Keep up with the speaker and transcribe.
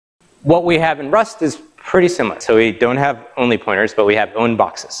What we have in Rust is pretty similar. So we don't have only pointers, but we have own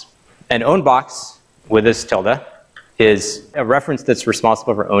boxes. An own box with this tilde is a reference that's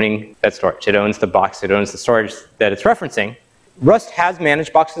responsible for owning that storage. It owns the box, it owns the storage that it's referencing. Rust has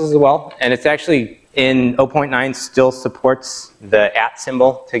managed boxes as well, and it's actually in 0.9 still supports the @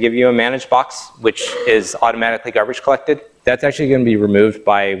 symbol to give you a managed box, which is automatically garbage collected. That's actually going to be removed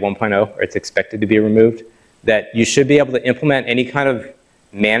by 1.0, or it's expected to be removed. That you should be able to implement any kind of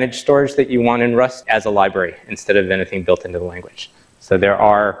managed storage that you want in Rust as a library instead of anything built into the language. So there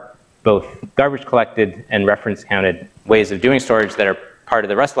are both garbage collected and reference counted ways of doing storage that are part of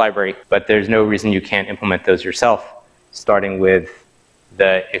the Rust library, but there's no reason you can't implement those yourself, starting with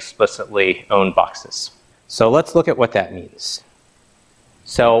the explicitly owned boxes. So let's look at what that means.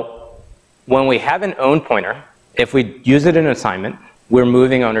 So when we have an own pointer, if we use it in an assignment, we're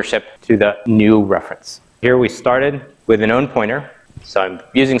moving ownership to the new reference. Here we started with an own pointer, so I'm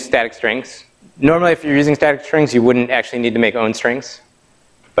using static strings. Normally if you're using static strings, you wouldn't actually need to make own strings,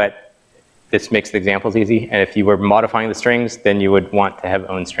 but this makes the examples easy, and if you were modifying the strings, then you would want to have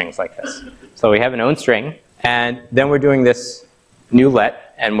own strings like this. So we have an own string, and then we're doing this new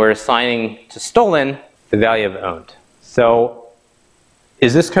let, and we're assigning to stolen the value of owned. So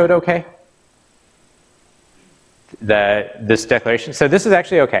is this code okay? This declaration? So this is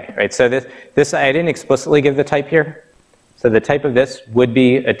actually okay, right? So this I didn't explicitly give the type here. So the type of this would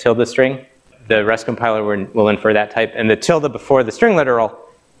be a tilde string. The Rust compiler will infer that type, and the tilde before the string literal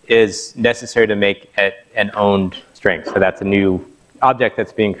is necessary to make an owned string. So that's a new object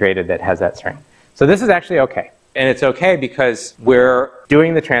that's being created that has that string. So this is actually okay. And it's okay because we're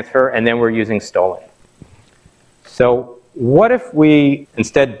doing the transfer and then we're using stolen. So what if we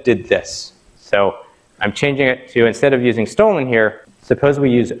instead did this? So I'm changing it to, instead of using stolen here, suppose we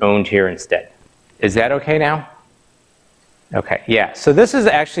use owned here instead. Is that okay now? Okay, yeah. So this is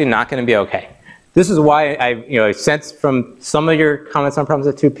actually not going to be okay. This is why I sense from some of your comments on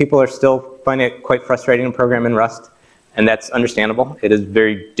problems that people are still finding it quite frustrating to program in Rust. And that's understandable. It is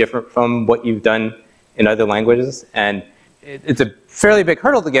very different from what you've done in other languages. And it's a fairly big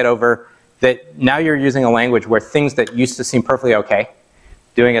hurdle to get over that now you're using a language where things that used to seem perfectly okay,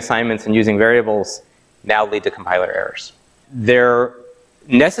 doing assignments and using variables, now lead to compiler errors. They're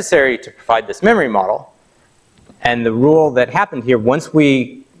necessary to provide this memory model. And the rule that happened here, once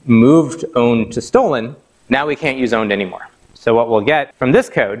we moved owned to stolen, now we can't use owned anymore. So what we'll get from this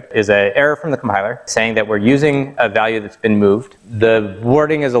code is an error from the compiler saying that we're using a value that's been moved. The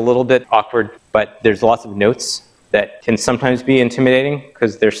wording is a little bit awkward, but there's lots of notes that can sometimes be intimidating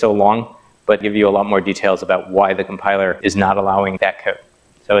because they're so long, but give you a lot more details about why the compiler is not allowing that code.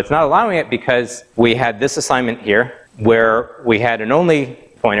 So it's not allowing it because we had this assignment here where we had an only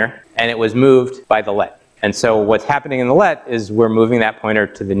pointer and it was moved by the let. And so what's happening in the let is we're moving that pointer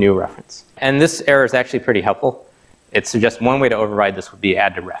to the new reference. And this error is actually pretty helpful. It suggests one way to override this would be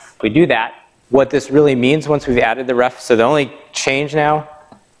add to ref. If we do that, what this really means once we've added the ref, so the only change now,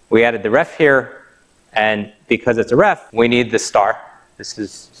 we added the ref here, and because it's a ref, we need the star. This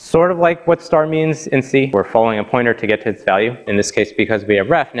is sort of like what star means in C. We're following a pointer to get to its value. In this case, because we have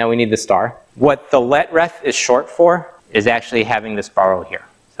ref, now we need the star. What the let ref is short for is actually having this borrow here.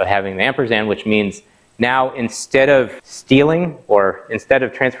 So having the ampersand, which means now, instead of stealing, or instead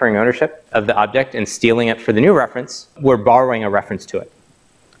of transferring ownership of the object and stealing it for the new reference, we're borrowing a reference to it.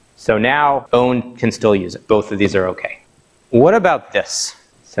 So now, own can still use it. Both of these are okay. What about this?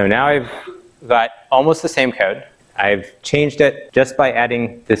 So now I've got almost the same code. I've changed it just by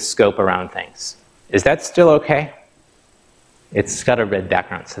adding this scope around things. Is that still okay? It's got a red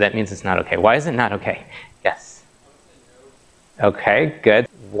background, so that means it's not okay. Why is it not okay? Yes? Okay, good.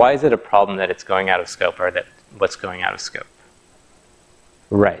 Why is it a problem that it's going out of scope, or that what's going out of scope?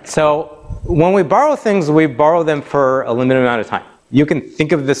 Right, so when we borrow things, we borrow them for a limited amount of time. You can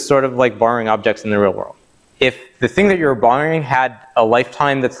think of this sort of like borrowing objects in the real world. If the thing that you're borrowing had a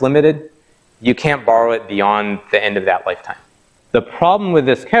lifetime that's limited, you can't borrow it beyond the end of that lifetime. The problem with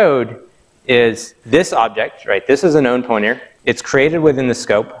this code is this object, right? This is a known pointer. It's created within the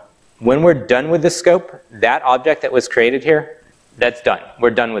scope. When we're done with the scope, that object that was created here, that's done.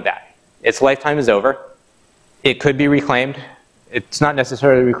 We're done with that. Its lifetime is over. It could be reclaimed. It's not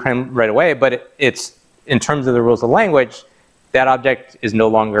necessarily reclaimed right away, but it's, in terms of the rules of language, that object is no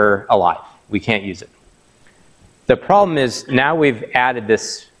longer alive. We can't use it. The problem is now we've added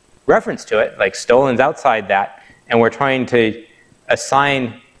this reference to it, like stolen's outside that, and we're trying to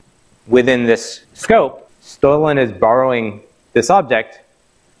assign within this scope. Stolen is borrowing this object,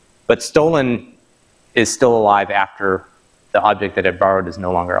 but stolen is still alive after the object that it borrowed is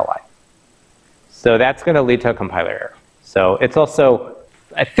no longer alive. So that's going to lead to a compiler error. So it's also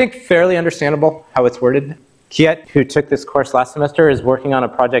I think, fairly understandable how it's worded. Kiet, who took this course last semester, is working on a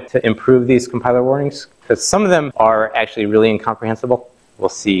project to improve these compiler warnings, because some of them are actually really incomprehensible. We'll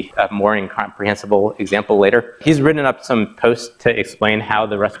see a more incomprehensible example later. He's written up some posts to explain how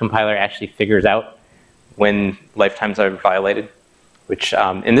the Rust compiler actually figures out when lifetimes are violated, which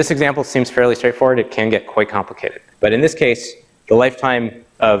in this example seems fairly straightforward. It can get quite complicated. But in this case, the lifetime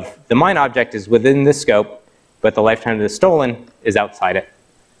of the mine object is within this scope, but the lifetime of the stolen is outside it.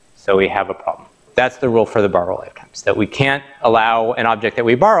 So we have a problem. That's the rule for the borrow lifetimes, that we can't allow an object that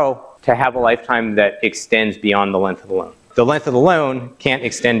we borrow to have a lifetime that extends beyond the length of the loan. The length of the loan can't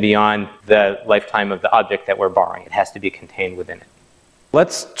extend beyond the lifetime of the object that we're borrowing. It has to be contained within it.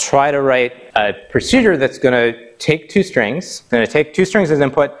 Let's try to write a procedure that's going to take two strings. It's going to take two strings as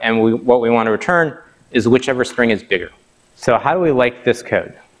input, and what we want to return is whichever string is bigger. So how do we like this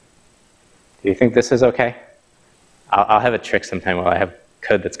code? Do you think this is okay? I'll have a trick sometime where I have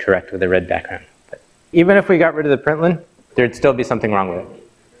code that's correct with a red background. But even if we got rid of the println, there'd still be something wrong with it.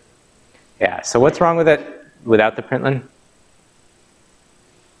 Yeah, so what's wrong with it without the println?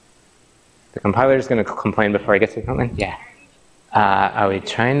 The compiler is going to complain before I get to the println? Yeah. Are we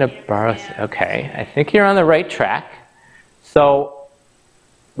trying to borrow? Okay, I think you're on the right track. So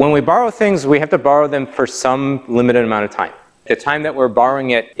when we borrow things, we have to borrow them for some limited amount of time. The time that we're borrowing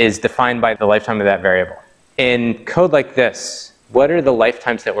it is defined by the lifetime of that variable. In code like this, what are the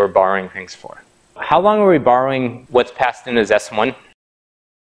lifetimes that we're borrowing things for? How long are we borrowing what's passed in as S1?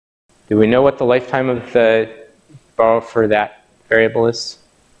 Do we know what the lifetime of the borrow for that variable is?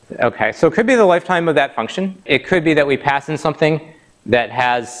 Okay, so it could be the lifetime of that function. It could be that we pass in something that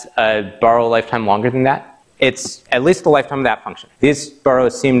has a borrow lifetime longer than that. It's at least the lifetime of that function. These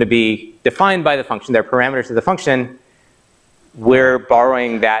borrows seem to be defined by the function. They're parameters of the function. We're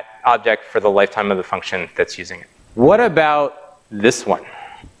borrowing that object for the lifetime of the function that's using it. What about this one?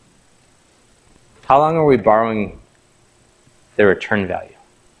 How long are we borrowing the return value?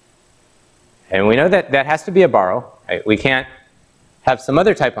 And we know that that has to be a borrow. Right? We can't have some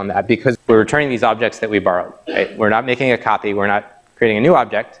other type on that because we're returning these objects that we borrowed. Right? We're not making a copy. We're not creating a new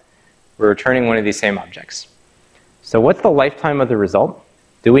object. We're returning one of these same objects. So what's the lifetime of the result?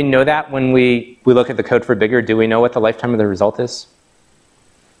 Do we know that when we look at the code for bigger? Do we know what the lifetime of the result is?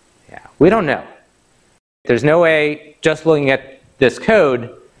 Yeah, we don't know. There's no way just looking at this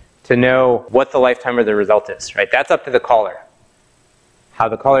code to know what the lifetime of the result is. Right? That's up to the caller. How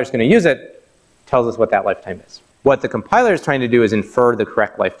the caller is going to use it tells us what that lifetime is. What the compiler is trying to do is infer the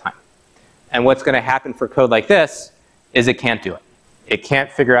correct lifetime. And what's going to happen for code like this is it can't do it. It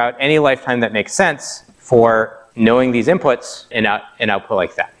can't figure out any lifetime that makes sense for knowing these inputs in an output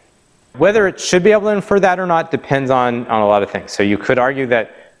like that. Whether it should be able to infer that or not depends on a lot of things. So you could argue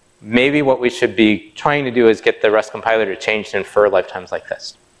that maybe what we should be trying to do is get the Rust compiler to change to infer lifetimes like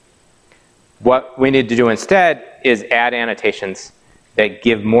this. What we need to do instead is add annotations that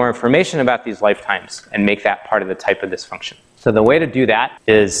give more information about these lifetimes and make that part of the type of this function. So the way to do that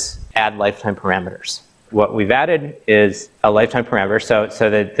is add lifetime parameters. What we've added is a lifetime parameter. So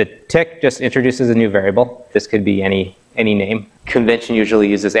the tick just introduces a new variable. This could be any name. Convention usually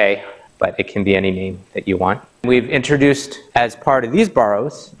uses a, but it can be any name that you want. We've introduced, as part of these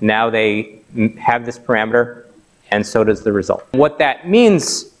borrows, now they have this parameter, and so does the result. What that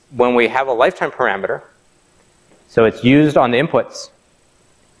means when we have a lifetime parameter, so it's used on the inputs,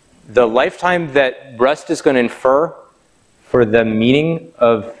 the lifetime that Rust is going to infer for the meaning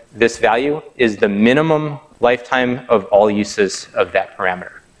of this value is the minimum lifetime of all uses of that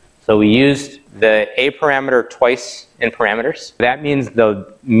parameter. So we used the a parameter twice in parameters. That means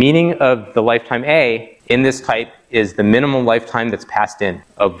the meaning of the lifetime a in this type is the minimum lifetime that's passed in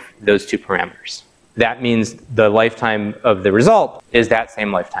of those two parameters. That means the lifetime of the result is that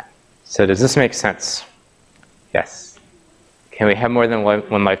same lifetime. So does this make sense? Yes. Can we have more than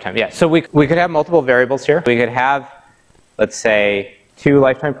one lifetime? Yeah, so we could have multiple variables here. We could have, let's say, 2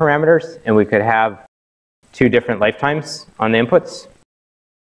 lifetime parameters, and we could have 2 different lifetimes on the inputs.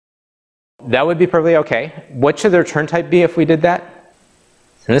 That would be perfectly okay. What should the return type be if we did that?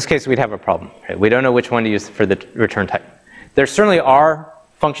 So in this case, we'd have a problem. Right? We don't know which one to use for the return type. There certainly are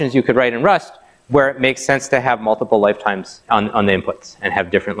functions you could write in Rust where it makes sense to have multiple lifetimes on the inputs and have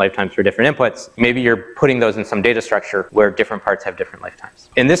different lifetimes for different inputs. Maybe you're putting those in some data structure where different parts have different lifetimes.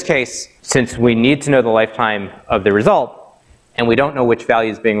 In this case, since we need to know the lifetime of the result, and we don't know which value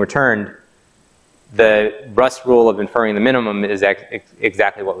is being returned, the Rust rule of inferring the minimum is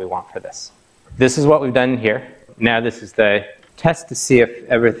exactly what we want for this. This is what we've done here. Now this is the test to see if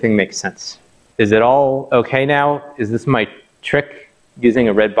everything makes sense. Is it all okay now? Is this my trick? Using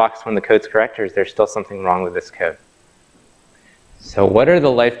a red box when the code's correct, or is there still something wrong with this code? So what are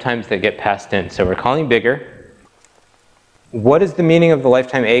the lifetimes that get passed in? So we're calling bigger. What is the meaning of the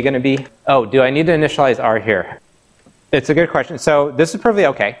lifetime A going to be? Oh, do I need to initialize R here? It's a good question. So this is perfectly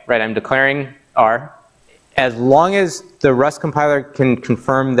okay, right? I'm declaring R. As long as the Rust compiler can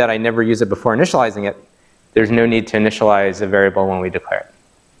confirm that I never use it before initializing it, there's no need to initialize a variable when we declare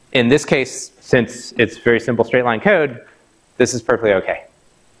it. In this case, since it's very simple straight line code, this is perfectly okay.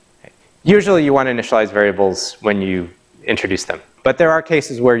 Usually you want to initialize variables when you introduce them. But there are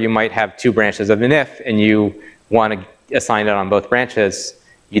cases where you might have two branches of an if and you want to assign it on both branches.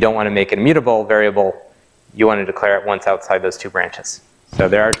 You don't want to make an immutable variable. You want to declare it once outside those two branches. So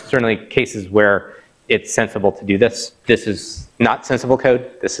there are certainly cases where it's sensible to do this. This is not sensible code.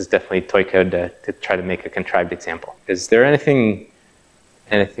 This is definitely toy code to try to make a contrived example. Is there anything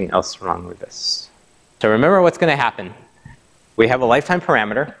else wrong with this? So remember what's going to happen. We have a lifetime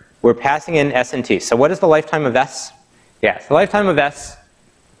parameter. We're passing in S and T. So what is the lifetime of S? Yeah, so the lifetime of S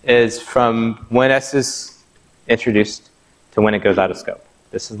is from when S is introduced to when it goes out of scope.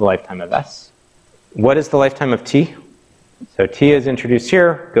 This is the lifetime of S. What is the lifetime of T? So T is introduced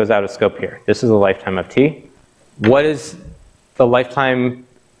here, goes out of scope here. This is the lifetime of T. What is the lifetime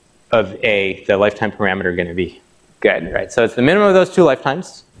of A, the lifetime parameter, going to be? Good, right? So it's the minimum of those two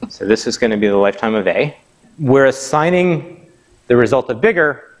lifetimes. So this is going to be the lifetime of A. We're assigning the result of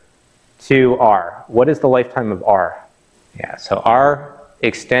bigger to R. What is the lifetime of R? Yeah, so R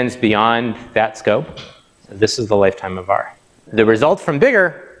extends beyond that scope. So this is the lifetime of R. The result from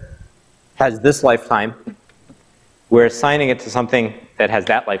bigger has this lifetime. We're assigning it to something that has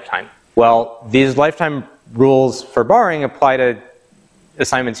that lifetime. Well, these lifetime rules for borrowing apply to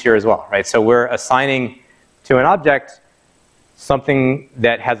assignments here as well, right? So we're assigning to an object something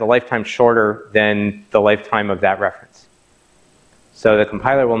that has a lifetime shorter than the lifetime of that reference. So the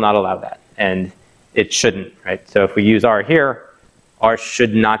compiler will not allow that, and it shouldn't, right? So if we use R here, R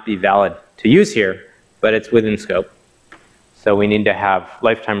should not be valid to use here, but it's within scope. So we need to have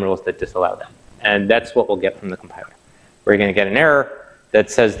lifetime rules that disallow that. And that's what we'll get from the compiler. We're going to get an error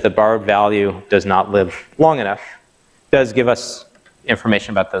that says the borrowed value does not live long enough. It does give us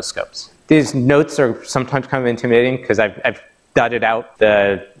information about those scopes. These notes are sometimes kind of intimidating because I've dotted out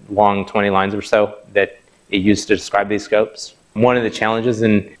the long 20 lines or so that it used to describe these scopes. One of the challenges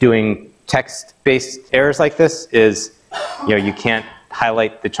in doing text-based errors like this is, you can't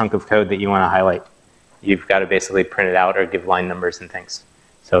highlight the chunk of code that you want to highlight. You've got to basically print it out or give line numbers and things.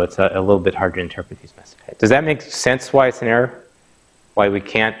 So it's a little bit hard to interpret these messages. Does that make sense why it's an error? Why we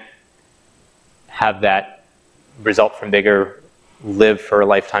can't have that result from bigger live for a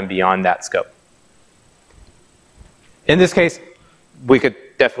lifetime beyond that scope? In this case, we could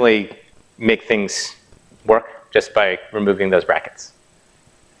definitely make things work just by removing those brackets.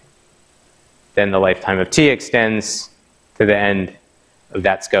 Then the lifetime of T extends to the end of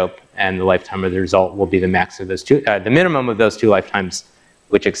that scope, and the lifetime of the result will be the max of those two, the minimum of those two lifetimes,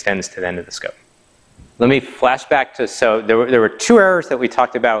 which extends to the end of the scope. Let me flash back to, so there were two errors that we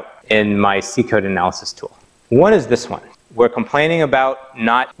talked about in my C code analysis tool. One is this one. We're complaining about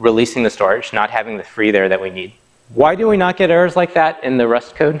not releasing the storage, not having the free there that we need. Why do we not get errors like that in the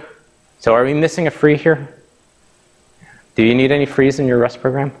Rust code? So are we missing a free here? Do you need any frees in your Rust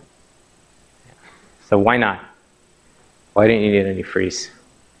program? So why not? Why don't you need any frees?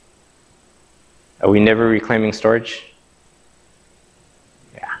 Are we never reclaiming storage?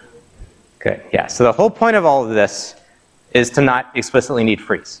 Yeah, good. Yeah, so the whole point of all of this is to not explicitly need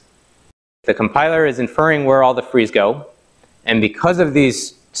frees. The compiler is inferring where all the frees go, and because of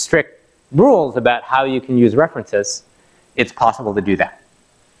these strict rules about how you can use references, it's possible to do that.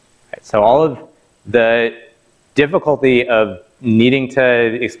 Right, so all of the difficulty of needing to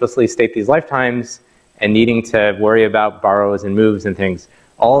explicitly state these lifetimes and needing to worry about borrows and moves and things,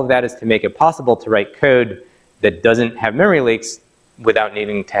 all of that is to make it possible to write code that doesn't have memory leaks without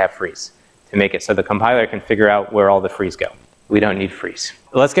needing to have frees, to make it so the compiler can figure out where all the frees go. We don't need frees.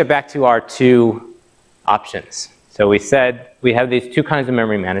 Let's get back to our two options. So we said we have these two kinds of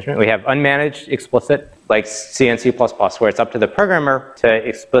memory management. We have unmanaged explicit, like C and C++, where it's up to the programmer to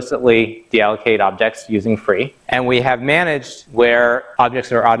explicitly deallocate objects using free. And we have managed, where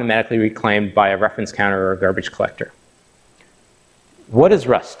objects are automatically reclaimed by a reference counter or a garbage collector. What is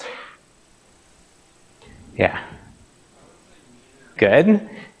Rust? Yeah. Good.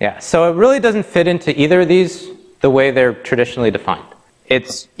 Yeah, so it really doesn't fit into either of these the way they're traditionally defined.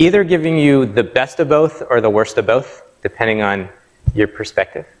 It's either giving you the best of both or the worst of both, depending on your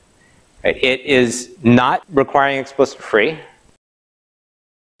perspective. It is not requiring explicit free,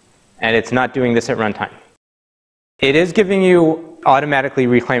 and it's not doing this at runtime. It is giving you automatically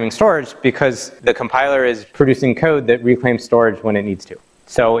reclaiming storage because the compiler is producing code that reclaims storage when it needs to.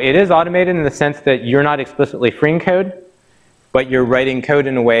 So it is automated in the sense that you're not explicitly freeing code, but you're writing code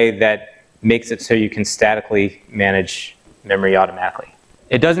in a way that makes it so you can statically manage memory automatically.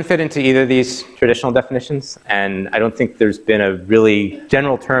 It doesn't fit into either of these traditional definitions, and I don't think there's been a really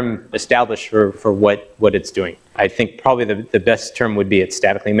general term established for what it's doing. I think probably the best term would be it's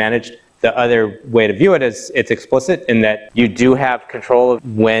statically managed. The other way to view it is it's explicit in that you do have control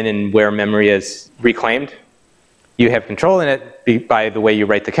of when and where memory is reclaimed. You have control in it by the way you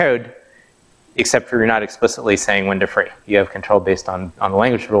write the code, except for you're not explicitly saying when to free. You have control based on the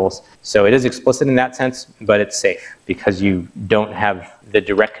language rules. So it is explicit in that sense, but it's safe because you don't have the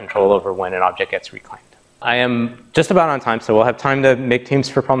direct control over when an object gets reclaimed. I am just about on time, so we'll have time to make teams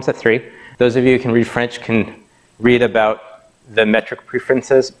for problem set 3. Those of you who can read French can read about the metric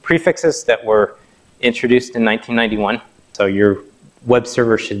prefixes that were introduced in 1991. So your web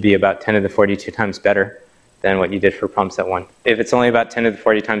server should be about 10 to the 42 times better than what you did for problem set 1. If it's only about 10 to the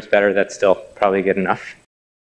 40 times better, that's still probably good enough.